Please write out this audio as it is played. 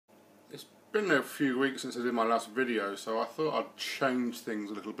been there a few weeks since I did my last video, so I thought I'd change things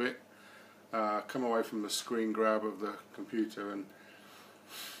a little bit, come away from the screen grab of the computer, and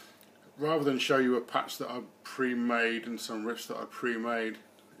rather than show you a patch that I've pre-made and some riffs that I've pre-made,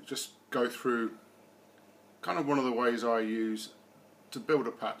 just go through kind of one of the ways I use to build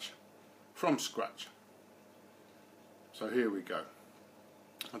a patch from scratch. So here we go.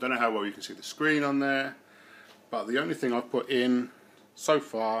 I don't know how well you can see the screen on there, but the only thing I've put in so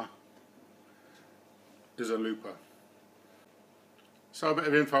far is a looper. So a bit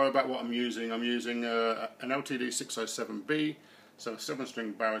of info about what I'm using. I'm using an LTD 607B, so a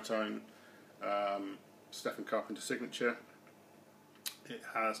 7-string baritone, Stephen Carpenter signature. It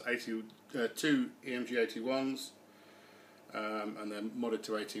has 2 EMG 81s, and they're modded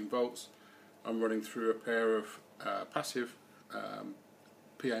to 18 volts. I'm running through a pair of passive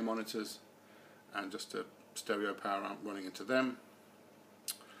PA monitors and just a stereo power amp running into them,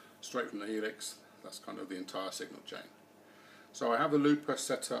 straight from the Helix. That's kind of the entire signal chain. So I have the looper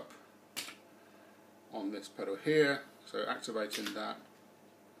set up on this pedal here, so activating that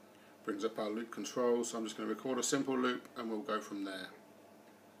brings up our loop control. So I'm just going to record a simple loop and we'll go from there.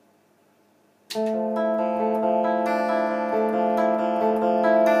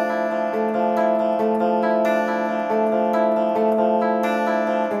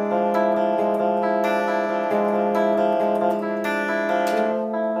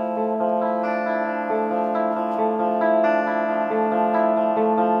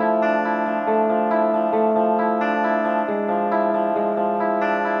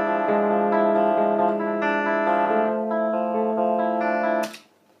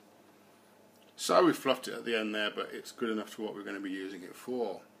 So we fluffed it at the end there, but it's good enough for what we're going to be using it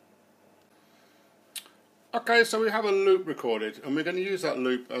for. Okay, so we have a loop recorded, and we're going to use that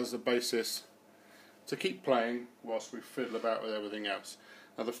loop as the basis to keep playing whilst we fiddle about with everything else.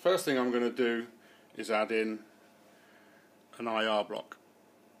 Now the first thing I'm going to do is add in an IR block.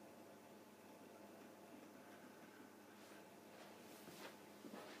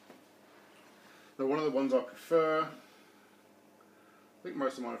 Now one of the ones I prefer, I think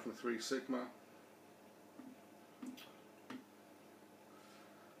most of mine are from 3 Sigma,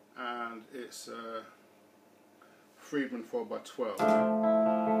 and it's Friedman 4x12.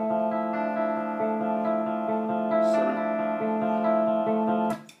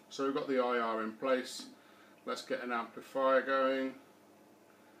 So we've got the IR in place. Let's get an amplifier going.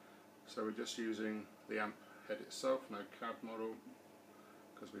 So we're just using the amp head itself, no cab model,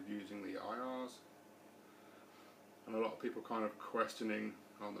 because we're using the IRs. And a lot of people kind of questioning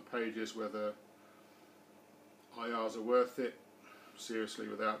on the pages whether IRs are worth it. Seriously,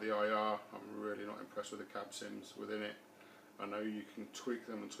 without the IR, I'm really not impressed with the cab sims within it. I know you can tweak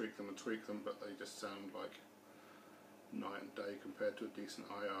them and tweak them and tweak them, but they just sound like night and day compared to a decent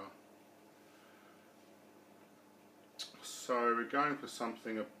IR. So we're going for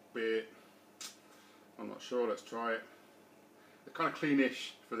something a bit, I'm not sure, let's try it. They're kind of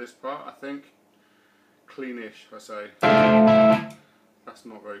cleanish for this part, I think. Cleanish, I say. That's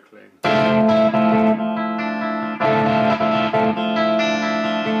not very clean.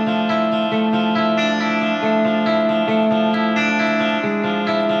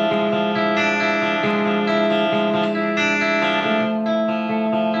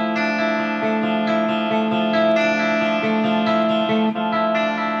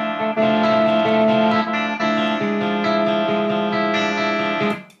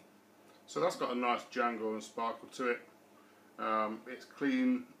 So that's got a nice jangle and sparkle to it. It's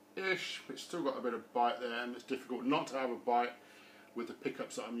clean-ish, it's still got a bit of bite there, and it's difficult not to have a bite with the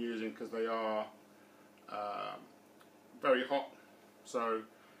pickups that I'm using because they are very hot. So,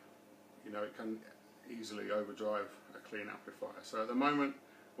 you know, it can easily overdrive a clean amplifier. So at the moment,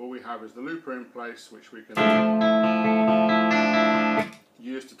 all we have is the looper in place, which we can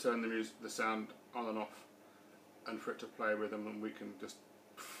use to turn the sound on and off, and for it to play with them, and we can just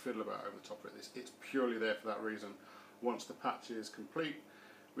fiddle about over the top of it. It's purely there for that reason. Once the patch is complete,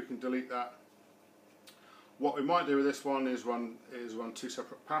 we can delete that. What we might do with this one is run 2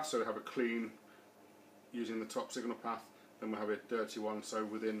 separate paths, so we have a clean using the top signal path, then we'll have a dirty one, so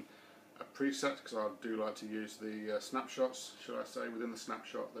within a preset, because I do like to use the snapshots, should I say, within the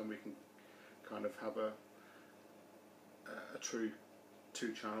snapshot, then we can kind of have a true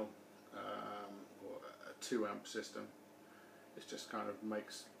 2-channel or a 2-amp system. It just kind of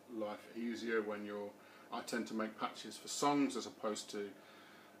makes life easier when I tend to make patches for songs as opposed to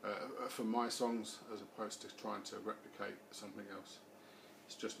for my songs, as opposed to trying to replicate something else.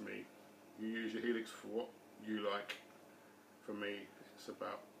 It's just me. You use your Helix for what you like. For me, it's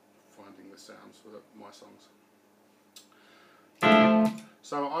about finding the sounds for my songs.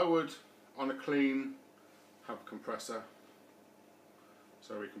 So I on a clean, have a compressor,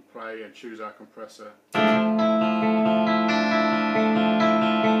 so we can play and choose our compressor.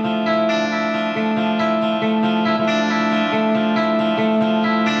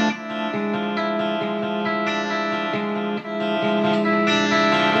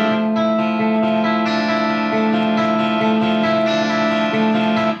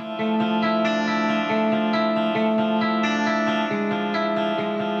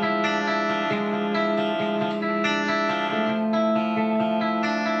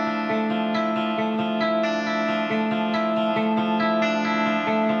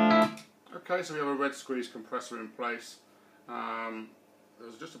 Okay, so we have a red squeeze compressor in place. There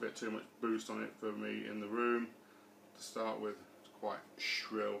was just a bit too much boost on it for me in the room to start with. It's quite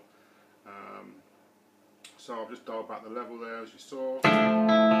shrill. So I've just dialed back the level there, as you saw.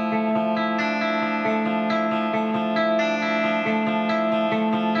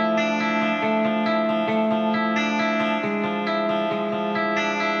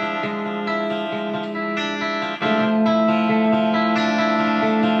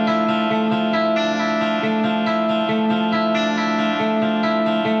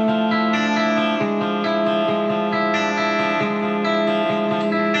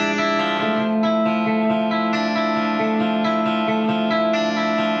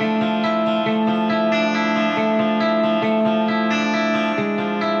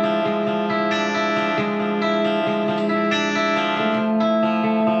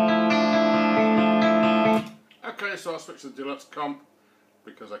 Okay, so I'll switch to the deluxe comp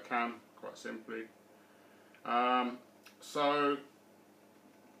because I can, quite simply. So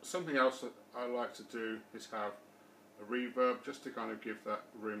something else that I like to do is have a reverb, just to kind of give that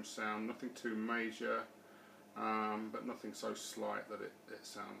room sound. Nothing too major, but nothing so slight that it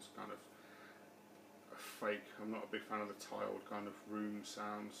sounds kind of fake. I'm not a big fan of the tiled kind of room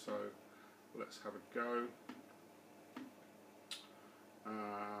sound, so let's have a go.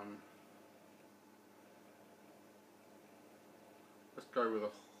 Let's go with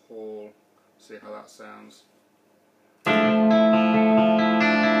a hall, see how that sounds.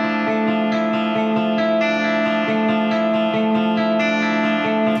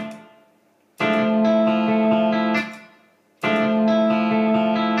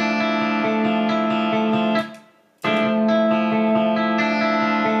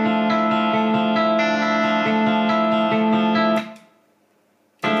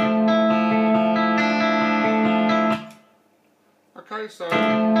 Okay, so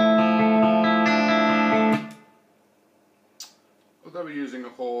although we're using a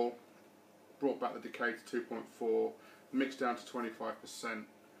hall, brought back the decay to 2.4, mixed down to 25%.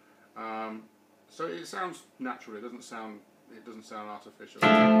 So it sounds natural. It doesn't sound artificial.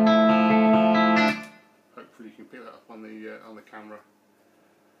 Hopefully you can pick that up on the camera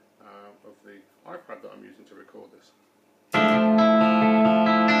of the iPad that I'm using to record this.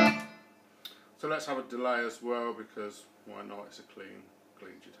 So let's have a delay as well, because why not? It's a clean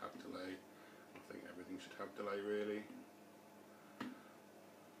should have delay. I think everything should have delay, really.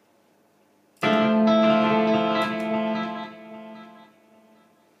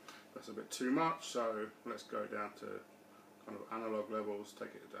 That's a bit too much, so let's go down to kind of analog levels,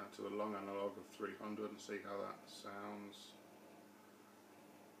 take it down to a long analog of 300 and see how that sounds.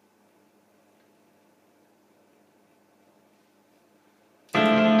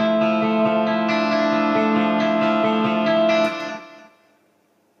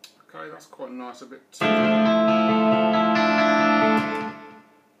 That's quite nice, a bit too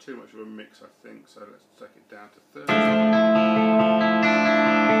much of a mix, I think, so let's take it down to 30.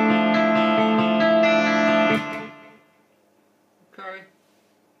 Okay.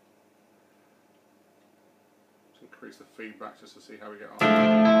 Let's increase the feedback just to see how we get on.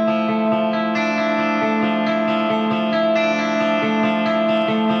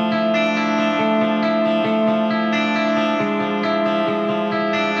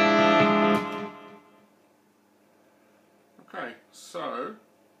 Okay, so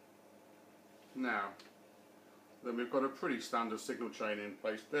now then we've got a pretty standard signal chain in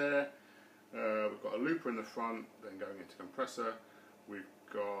place there. We've got a looper in the front, then going into compressor. We've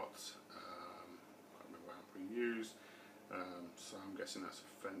got, I can't remember what amp we use, so I'm guessing that's a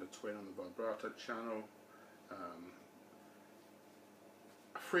Fender Twin on the vibrato channel.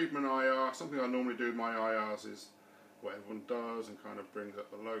 A Friedman IR. Something I normally do with my IRs is what everyone does and kind of brings up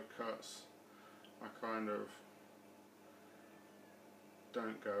the low cuts. I kind of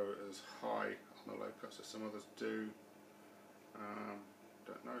don't go as high on the low cuts as some others do.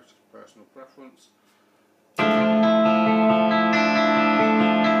 Don't know, it's just personal preference.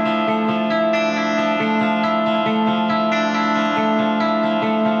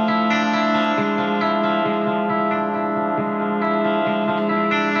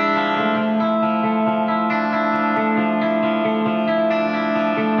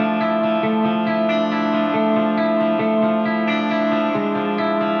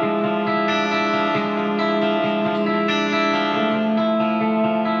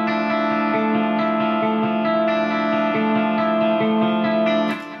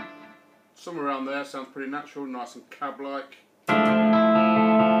 pretty natural, nice and cab-like.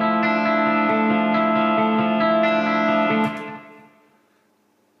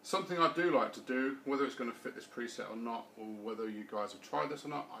 Something I do like to do, whether it's going to fit this preset or not, or whether you guys have tried this or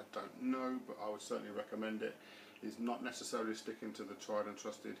not, I don't know, but I would certainly recommend it, is not necessarily sticking to the tried and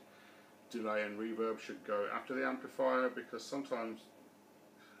trusted delay and reverb should go after the amplifier, because sometimes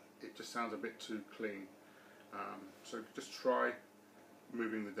it just sounds a bit too clean. So just try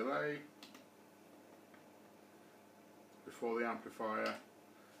moving the delay before the amplifier,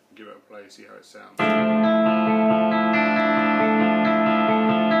 give it a play, see how it sounds.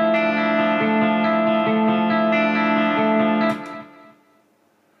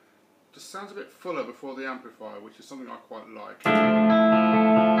 Just sounds a bit fuller before the amplifier, which is something I quite like.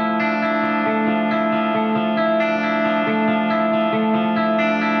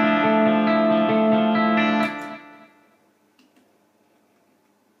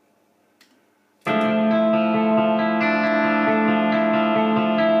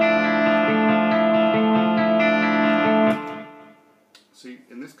 See,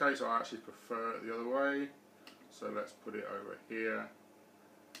 in this case I actually prefer it the other way, so let's put it over here,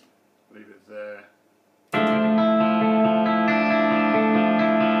 leave it there.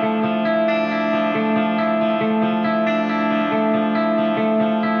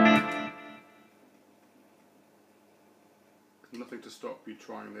 There's nothing to stop you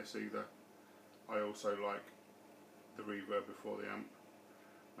trying this either. I also like the reverb before the amp,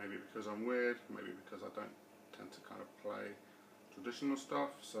 maybe because I'm weird, maybe because I don't tend to kind of play traditional stuff,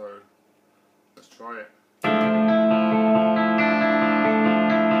 so let's try it.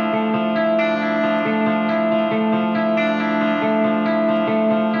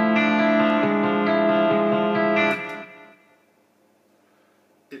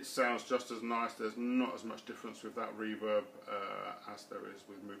 It sounds just as nice. There's not as much difference with that reverb as there is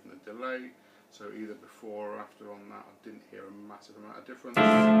with moving the delay, so either before or after on that I didn't hear a massive amount of difference.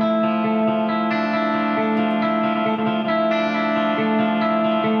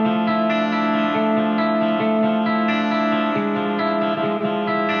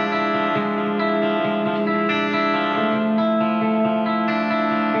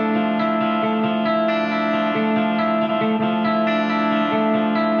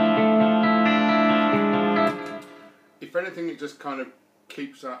 If anything, it just kind of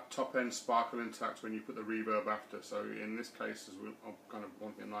keeps that top end sparkle intact when you put the reverb after. So in this case, as I'm kind of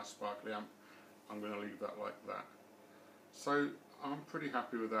wanting a nice sparkly amp, I'm going to leave that like that. So I'm pretty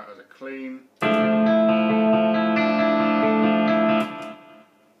happy with that as a clean.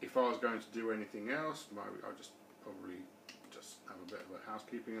 If I was going to do anything else, maybe I'll just probably just have a bit of a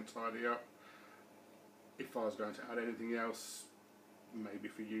housekeeping and tidy up. If I was going to add anything else, maybe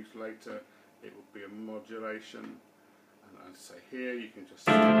for use later, it would be a modulation. And I'd say here you can just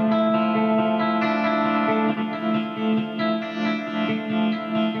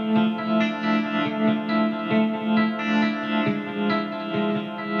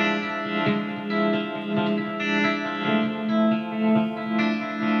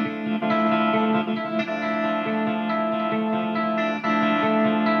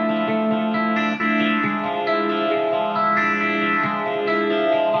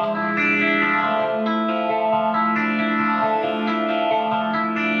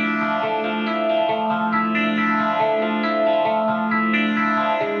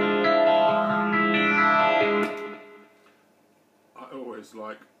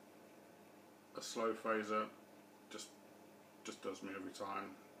like a slow phaser, just does me every time.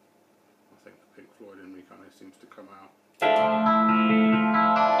 I think the Pink Floyd in me kind of seems to come out.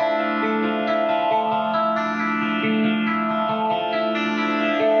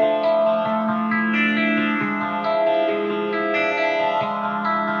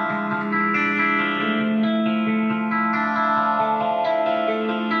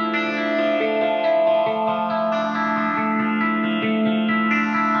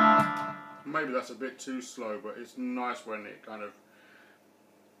 Maybe that's a bit too slow, but it's nice when it kind of,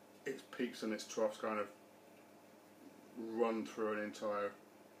 its peaks and its troughs kind of run through an entire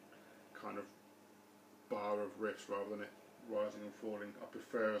kind of bar of riffs rather than it rising and falling. I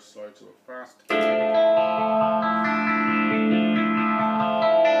prefer a slow to a fast.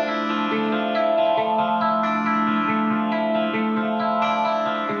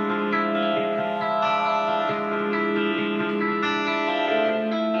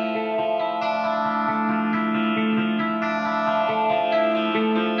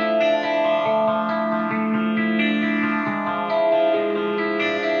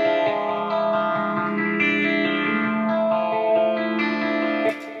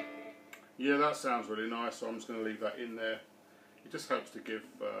 Yeah, that sounds really nice, so I'm just going to leave that in there It just helps to give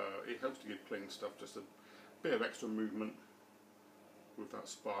clean stuff just a bit of extra movement with that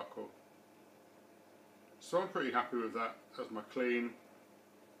sparkle. So I'm pretty happy with that as my clean.